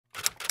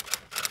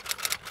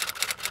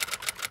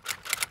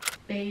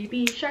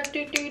Baby shark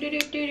do do do do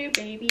do do,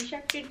 baby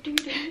shark do do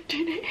do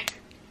do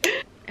do.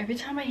 Every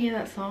time I hear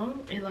that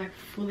song, it like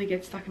fully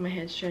gets stuck in my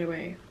head straight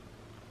away.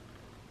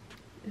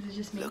 Is it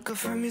just me? Look up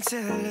from your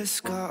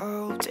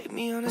telescope, take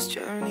me on this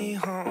journey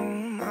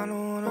home. I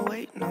don't wanna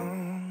wait no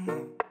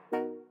more.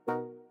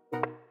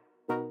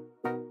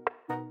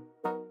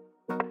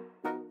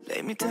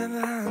 Lay me down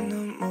behind the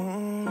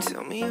moon,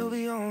 tell me you'll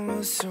be on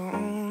real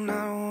soon.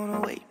 I don't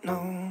wanna wait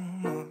no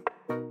more.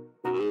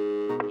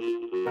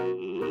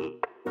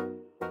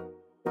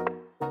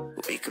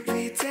 We could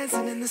be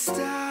dancing in the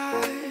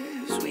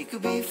stars, we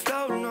could be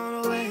floating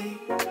on away,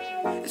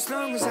 as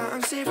long as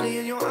I'm safely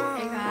in your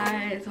arms. Hey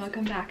guys,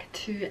 welcome back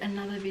to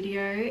another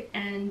video,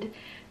 and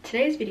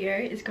today's video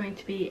is going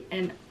to be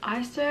an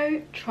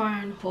ISO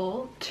try on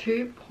haul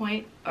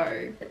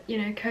 2.0. You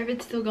know,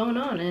 COVID's still going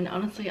on, and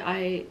honestly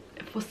I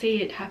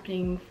foresee it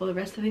happening for the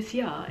rest of this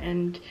year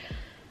and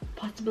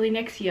possibly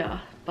next year,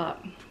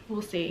 but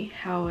we'll see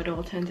how it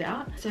all turns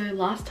out. So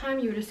last time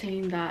you would have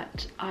seen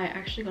that I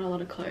actually got a lot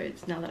of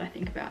clothes, now that I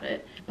think about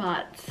it,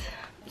 but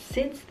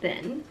since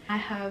then I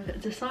have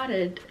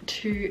decided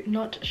to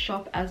not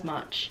shop as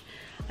much.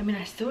 I mean,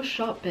 I still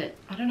shop, but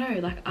I don't know,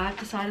 like I've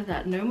decided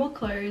that no more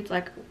clothes.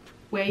 Like,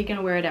 where are you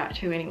gonna wear it out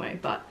to anyway?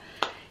 But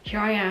here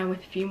I am with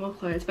a few more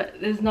clothes, but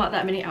there's not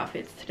that many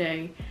outfits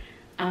today.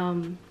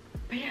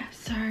 But yeah,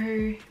 so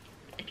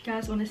if you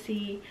guys want to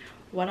see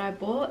what I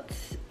bought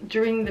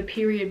during the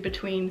period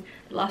between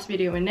the last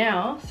video and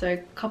now, so a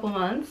couple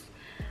months,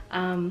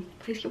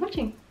 please keep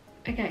watching.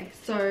 Okay,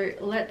 so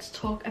let's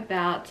talk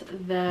about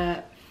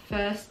the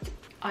first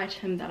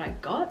item that I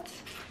got.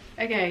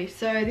 Okay,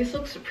 so this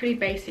looks pretty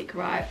basic,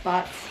 right?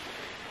 But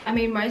I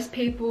mean, most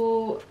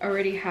people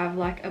already have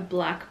like a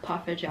black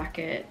puffer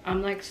jacket.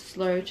 I'm like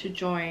slow to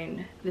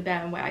join the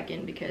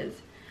bandwagon because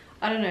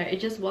I don't know, it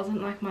just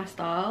wasn't like my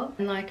style,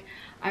 and like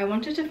I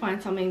wanted to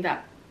find something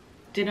that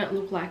didn't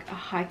look like a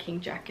hiking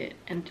jacket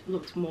and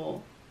looked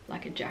more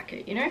like a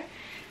jacket, you know.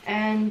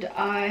 And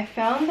I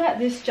found that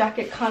this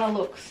jacket kind of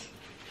looks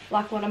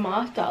like what I'm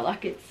after.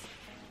 Like, it's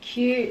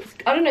cute,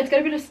 I don't know, it's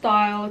got a bit of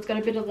style, it's got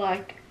a bit of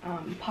like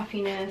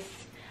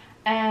puffiness,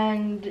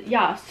 and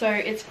yeah, so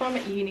it's from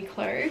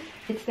Uniqlo.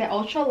 It's their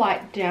ultra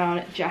light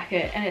down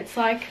jacket, and it's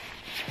like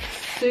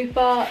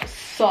super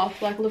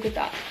soft. Like, look at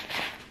that.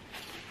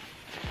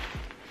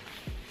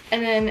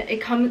 And then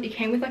it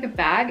came with like a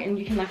bag, and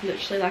you can like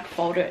literally like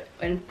fold it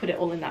and put it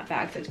all in that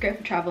bag. So it's great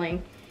for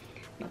traveling.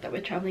 Not that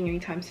we're traveling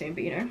anytime soon,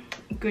 but you know,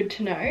 good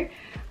to know.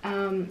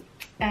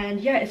 And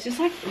yeah, it's just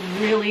like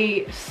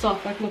really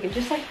soft. Like, look, it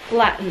just like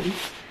flattens.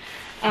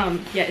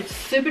 Yeah, it's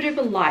super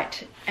duper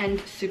light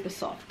and super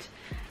soft.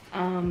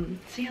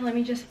 So yeah, let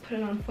me just put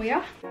it on for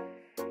you.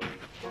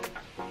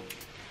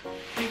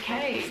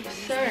 Okay,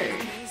 so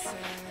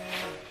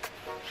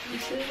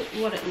this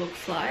is what it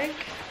looks like.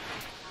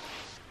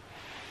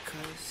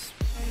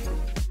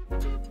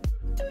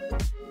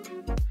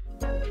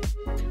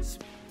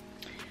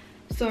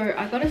 So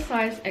I got a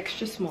size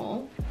extra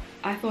small.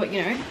 I thought,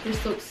 you know,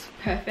 this looks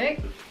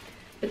perfect.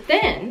 But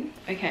then,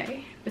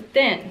 okay,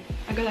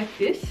 I go like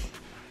this,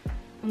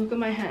 and look at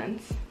my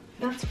hands.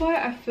 That's why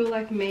I feel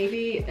like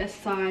maybe a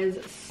size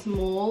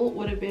small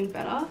would have been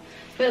better.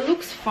 But it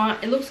looks fine,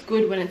 it looks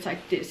good when it's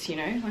like this, you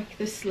know, like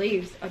the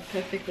sleeves are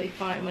perfectly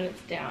fine when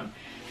it's down.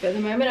 But at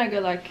the moment I go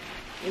like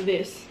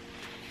this.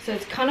 So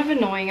it's kind of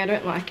annoying, I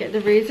don't like it. The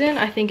reason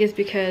I think is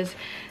because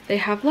they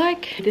have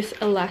like this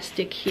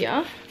elastic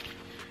here.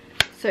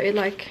 So it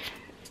like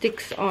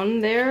sticks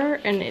on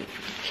there and it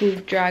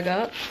can drag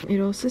up.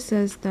 It also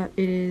says that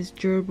it is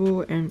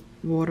durable and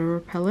water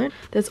repellent.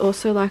 There's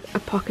also like a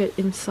pocket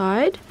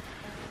inside.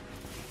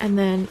 And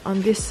then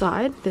on this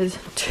side, there's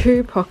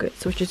 2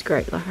 pockets, which is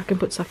great. Like, I can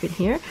put stuff in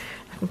here,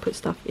 I can put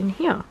stuff in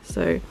here.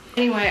 So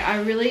anyway,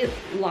 I really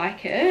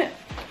like it.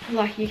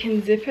 Like, you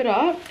can zip it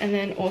up and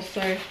then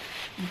also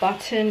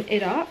button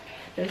it up.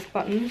 There's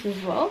buttons as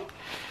well.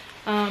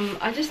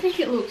 I just think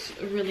it looks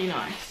really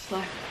nice.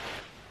 Like,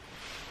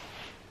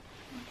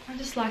 I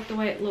just like the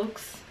way it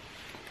looks.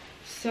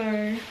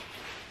 So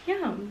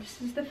yeah,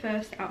 this is the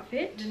first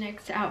outfit. The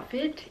next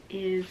outfit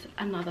is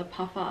another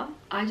puffer.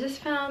 I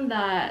just found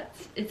that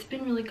it's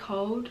been really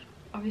cold.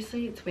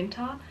 Obviously it's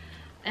winter,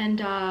 and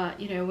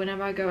you know,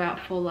 whenever I go out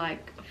for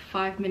like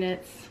 5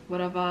 minutes,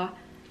 whatever,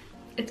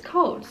 it's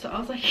cold. So I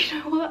was like, you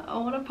know what, I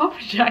want a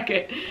puffer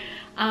jacket.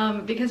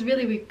 Because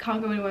really we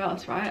can't go anywhere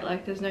else, right?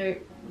 Like, there's no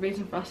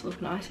reason for us to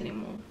look nice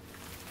anymore.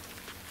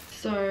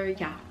 So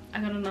yeah,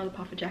 I got another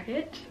puffer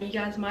jacket. You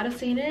guys might have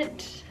seen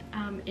it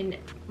in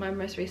my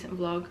most recent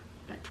vlog,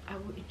 but I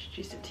will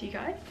introduce it to you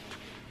guys.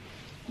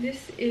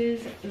 This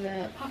is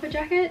the puffer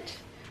jacket.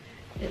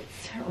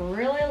 It's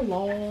really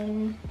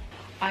long.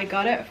 I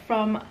got it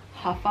from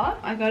Huffer.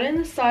 I got it in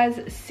the size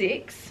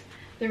 6.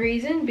 The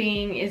reason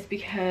being is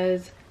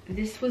because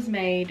this was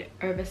made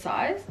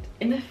oversized.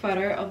 In the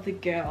photo of the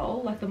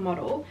girl, like the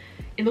model,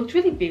 it looked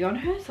really big on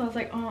her, so I was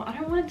like, oh, I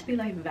don't want it to be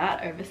like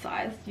that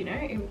oversized, you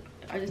know.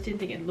 I just didn't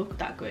think it looked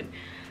that good.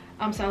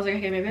 So I was like,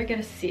 okay, maybe I get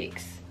a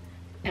 6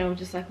 and it'll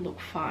just like look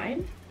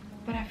fine.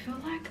 but I feel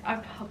like I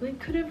probably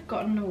could have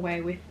gotten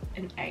away with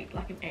an 8.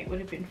 Like an 8 would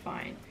have been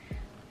fine.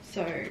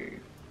 So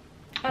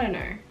I don't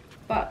know,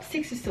 but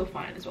 6 is still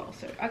fine as well.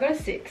 So I got a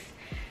 6,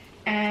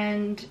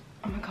 and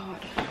oh my god,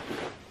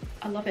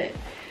 I love it.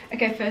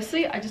 Okay,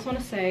 firstly, I just want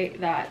to say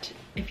that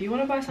if you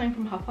want to buy something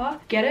from Huffer,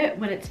 get it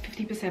when it's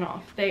 50%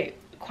 off. They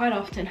quite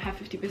often have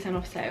 50%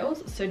 off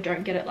sales, so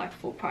don't get it like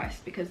full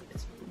price because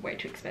it's way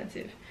too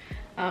expensive.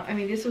 I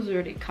mean, this was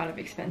already kind of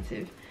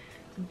expensive,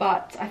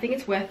 but I think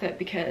it's worth it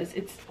because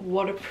it's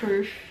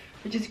waterproof,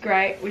 which is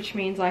great, which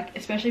means like,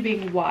 especially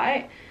being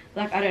white,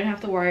 like I don't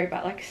have to worry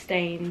about like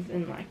stains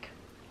and like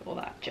all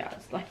that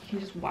jazz. Like you can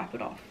just wipe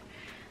it off.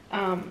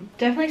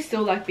 Definitely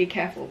still like be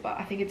careful, but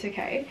I think it's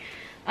okay.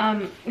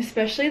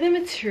 Especially the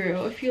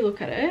material, if you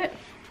look at it,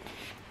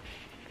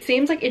 it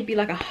seems like it'd be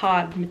like a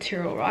hard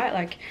material, right?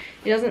 Like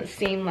it doesn't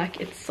seem like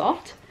it's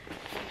soft.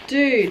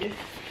 Dude,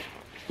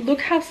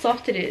 look how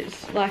soft it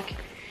is. Like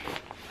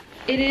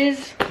it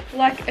is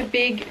like a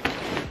big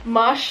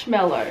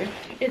marshmallow.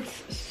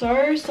 It's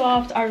so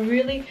soft.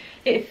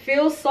 It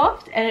feels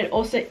soft, and it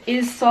also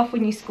is soft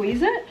when you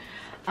squeeze it.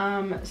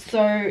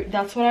 So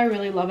that's what I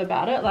really love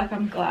about it. Like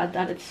I'm glad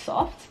that it's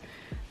soft,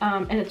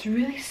 and it's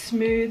really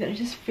smooth, and it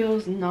just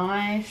feels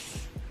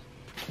nice.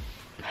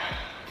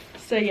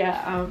 So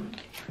yeah,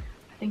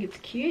 I think it's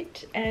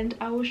cute, and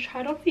I will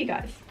try it on for you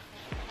guys.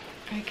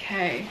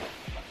 Okay,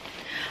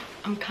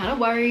 I'm kind of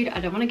worried.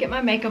 I don't want to get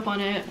my makeup on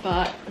it,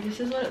 but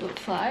this is what it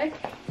looks like.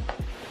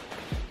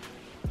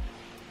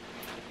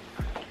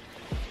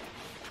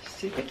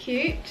 Super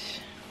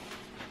cute.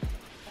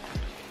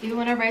 Even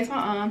when I raise my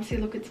arm, see,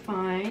 look, it's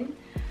fine.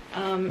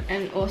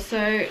 And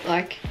also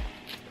like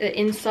the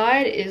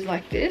inside is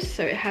like this,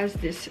 so it has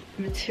this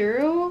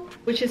material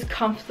which is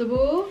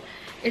comfortable.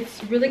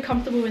 It's really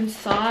comfortable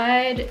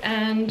inside,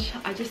 and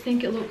I just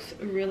think it looks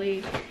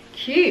really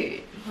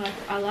cute. Like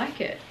I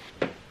like it.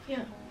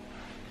 Yeah,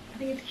 I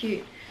think it's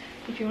cute.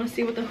 If you want to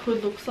see what the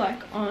hood looks like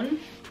on,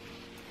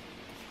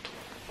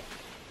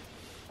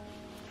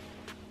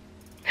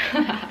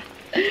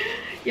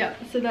 yeah,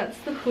 so that's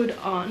the hood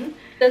on.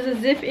 There's a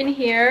zip in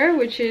here,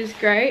 which is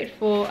great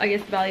for, I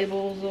guess,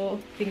 valuables or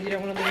things you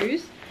don't want to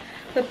lose.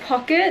 The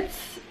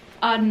pockets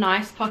are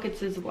nice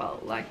pockets as well.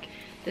 Like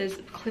there's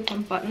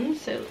clip-on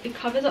buttons, so it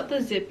covers up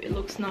the zip. It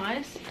looks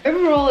nice.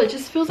 Overall, it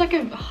just feels like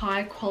a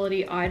high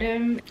quality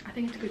item. I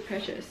think it's a good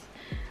purchase.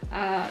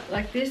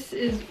 Like this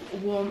is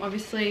warm,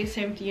 obviously,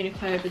 same with the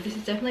Uniqlo, but this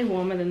is definitely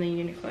warmer than the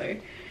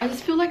Uniqlo. I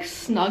just feel like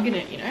snug in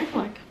it, you know,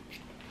 like.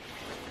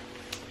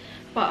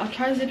 But I'll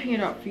try zipping it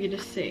up for you to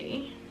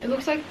see. It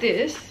looks like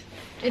this.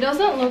 It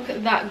doesn't look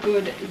that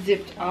good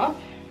zipped up.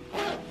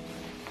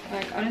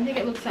 Like I don't think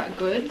it looks that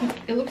good.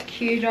 It looks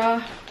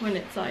cuter when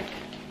it's like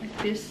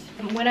this.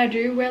 When I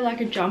do wear like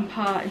a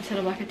jumper instead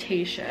of like a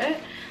t-shirt,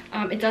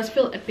 it does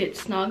feel a bit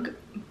snug,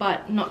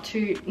 but not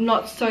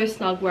so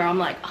snug where I'm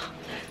like, oh.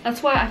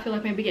 That's why I feel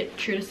like maybe get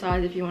true to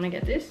size if you want to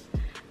get this.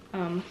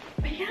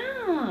 But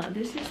yeah,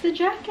 this is the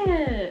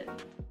jacket.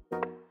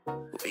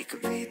 We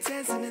could be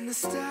dancing in the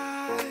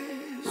stars.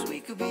 We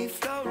could be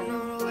floating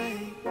all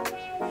away.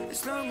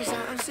 As long as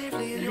I'm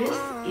safely in your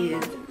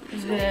arms.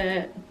 This is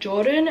the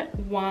Jordan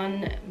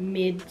 1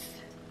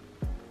 Mids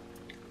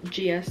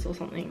GS or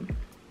something.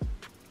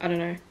 I don't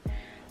know.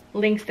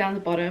 Links down the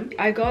bottom.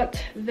 I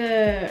got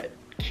the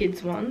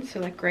kids one, so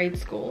like grade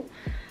school.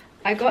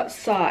 I got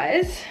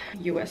size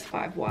US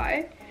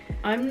 5Y.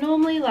 I'm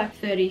normally like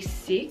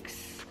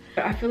 36.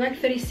 But I feel like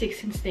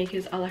 36 in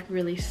sneakers are like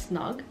really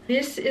snug.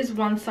 This is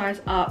one size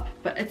up,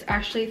 but it's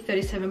actually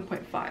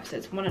 37.5, so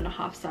it's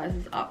 1.5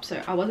 sizes up.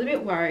 So I was a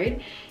bit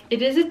worried.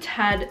 It is a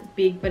tad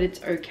big, but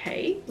it's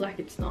okay. Like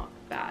it's not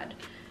bad.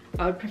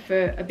 I would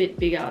prefer a bit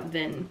bigger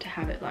than to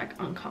have it like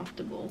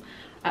uncomfortable.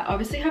 I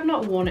obviously have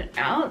not worn it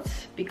out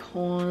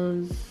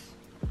because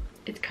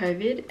it's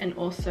COVID, and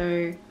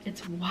also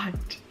it's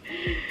white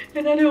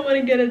and I don't want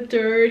to get it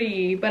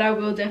dirty, but I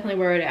will definitely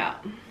wear it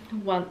out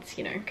once,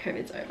 you know,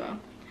 COVID's over.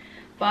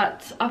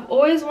 But I've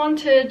always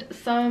wanted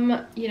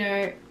some, you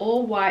know,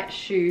 all white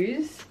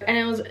shoes, and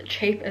it was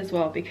cheap as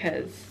well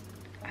because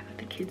I got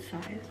the kid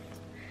size.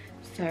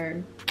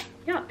 So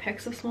yeah,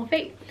 pecs of small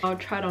feet. I'll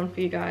try it on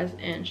for you guys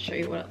and show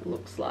you what it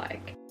looks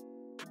like.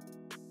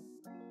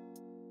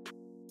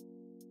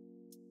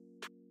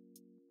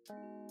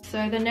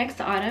 So the next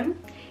item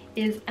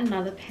is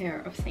another pair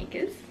of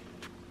sneakers.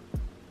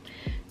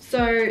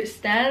 So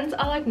stands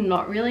are like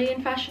not really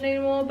in fashion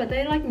anymore, but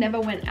they like never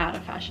went out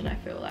of fashion, I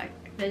feel like.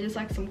 They're just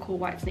like some cool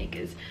white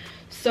sneakers.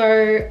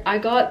 So I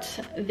got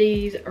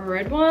these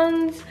red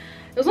ones.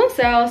 It was on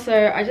sale,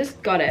 so I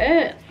just got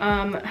it.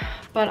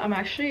 But I'm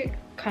actually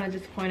kind of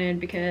disappointed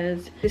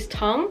because this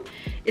tongue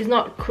is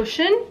not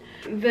cushioned.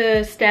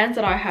 The stands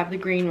that I have, the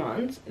green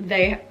ones,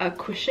 they are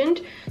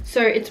cushioned,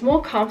 so it's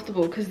more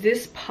comfortable because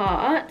this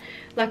part,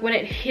 like when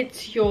it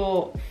hits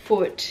your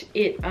foot,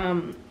 it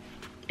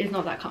is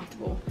not that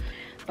comfortable.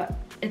 But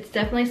it's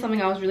definitely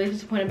something I was really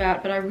disappointed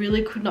about, but I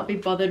really could not be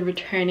bothered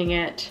returning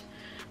it.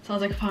 So I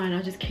was like, fine,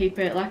 I'll just keep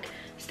it. Like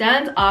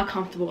stands are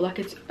comfortable, like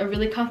it's a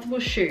really comfortable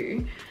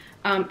shoe.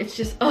 It's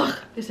just, ugh,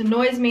 this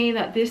annoys me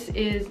that this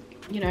is,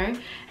 you know,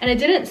 and it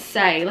didn't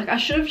say, like I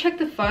should have checked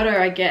the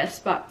photo I guess,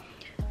 but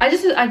I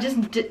just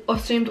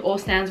assumed all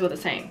stands were the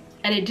same,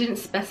 and it didn't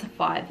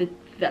specify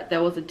that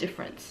there was a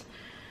difference.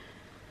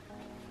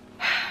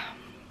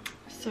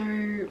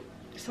 So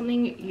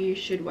something you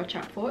should watch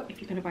out for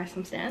if you're going to buy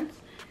some stands.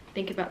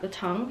 Think about the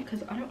tongue,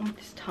 because I don't want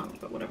this tongue,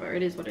 but whatever,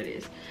 it is what it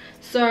is.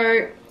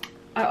 So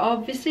I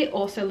obviously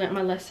also learnt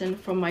my lesson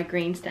from my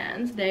green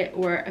stands. They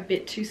were a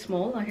bit too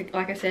small.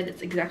 Like I said,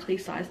 it's exactly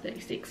size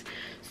 36.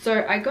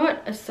 So I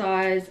got a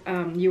size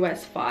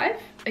US 5.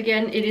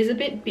 Again, it is a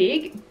bit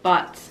big,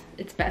 but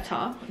it's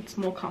better. It's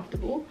more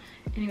comfortable.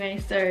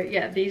 Anyway, so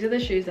yeah, these are the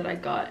shoes that I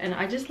got, and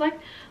I just like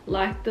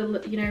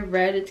the, you know,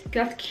 red.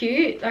 That's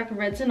cute. Like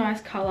red's a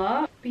nice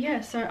color. But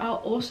yeah, so I'll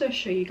also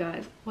show you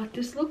guys what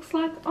this looks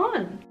like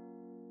on.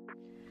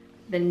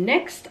 The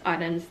next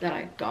items that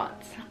I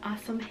got are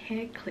some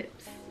hair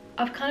clips.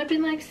 I've kind of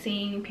been like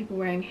seeing people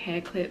wearing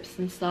hair clips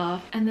and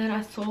stuff, and then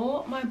I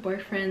saw my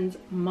boyfriend's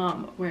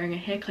mum wearing a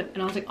hair clip,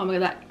 and I was like, oh my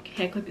god, that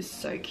hair clip is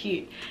so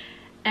cute.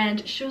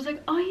 And she was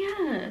like, oh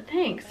yeah,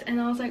 thanks. And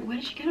I was like, where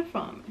did you get it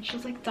from? And she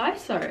was like,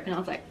 Daiso. And I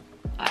was like,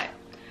 alright,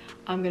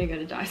 I'm gonna go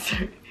to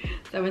Daiso.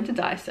 So I went to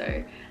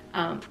Daiso,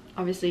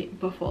 obviously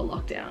before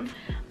lockdown.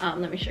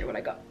 Let me show you what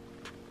I got.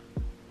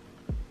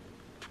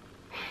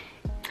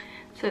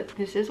 So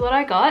this is what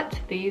I got,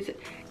 these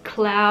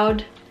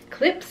cloud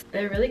clips.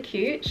 They're really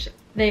cute.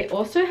 They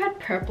also had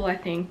purple, I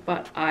think,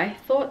 but I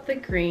thought the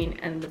green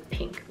and the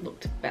pink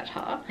looked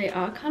better. They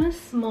are kind of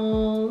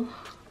small,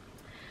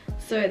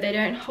 so they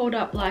don't hold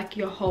up like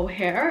your whole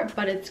hair,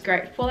 but it's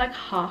great for like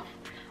half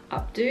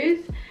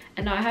updos.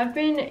 And I have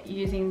been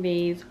using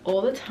these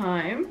all the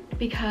time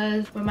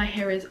because when my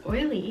hair is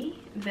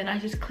oily, then I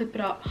just clip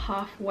it up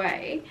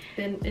halfway.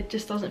 Then it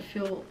just doesn't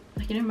feel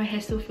like, you know, my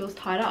hair still feels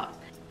tied up.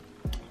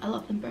 I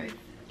love them both.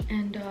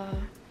 And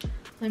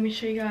let me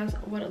show you guys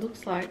what it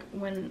looks like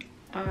when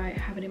I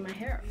have it in my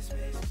hair.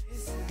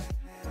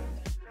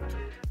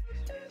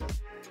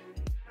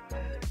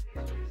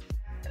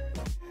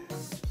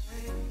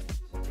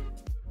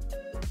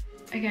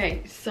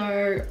 Okay,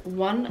 so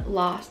one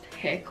last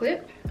hair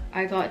clip.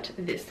 I got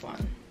this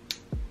one.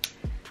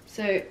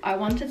 So I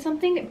wanted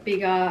something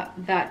bigger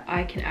that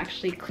I can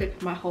actually clip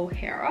my whole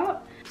hair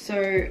up.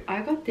 So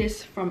I got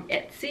this from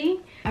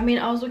Etsy. I mean,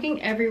 I was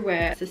looking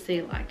everywhere to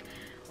see like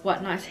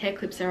what nice hair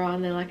clips there are,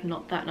 and they're like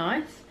not that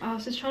nice. I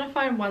was just trying to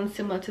find one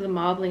similar to the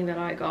marbling that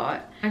I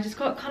got. I just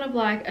got kind of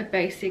like a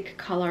basic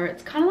color.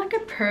 It's kind of like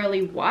a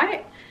pearly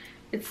white.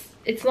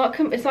 It's not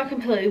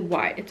completely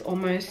white. It's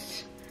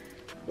almost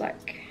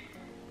like,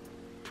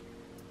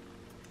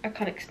 I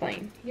can't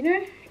explain, you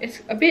know, it's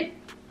got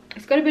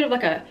a bit of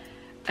like a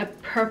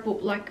purple,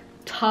 like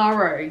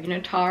taro, you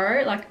know,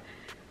 like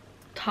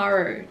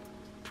taro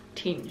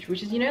tinge,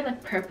 which is, you know,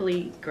 like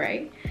purpley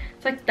gray.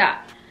 It's like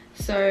that.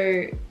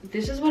 So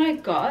this is what I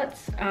got.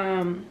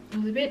 It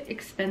was a bit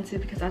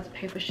expensive because I had to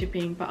pay for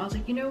shipping, but I was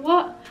like, you know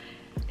what,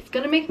 it's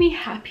gonna make me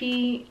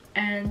happy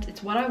and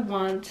it's what I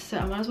want, so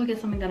I might as well get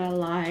something that I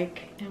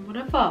like. And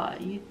whatever,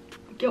 you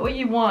get what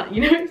you want,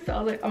 you know. So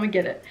I was like, I'm gonna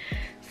get it.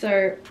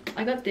 So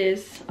I got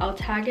this. I'll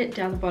tag it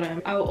down the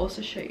bottom. I will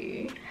also show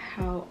you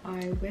how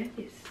I wear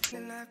this.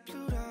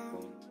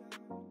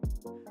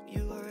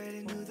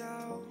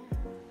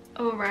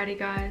 Alrighty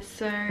guys,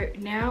 so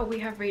now we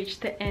have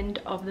reached the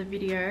end of the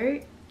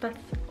video. That's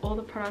all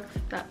the products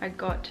that I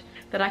got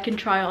that I can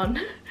try on.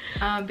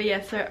 But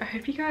yeah, so I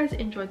hope you guys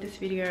enjoyed this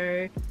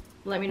video.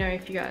 Let me know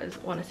if you guys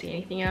want to see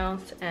anything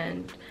else,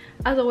 and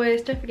as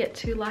always, don't forget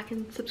to like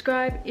and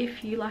subscribe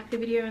if you like the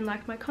video and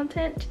like my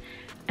content,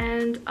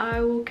 and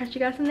I will catch you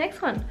guys in the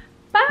next one.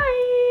 Bye!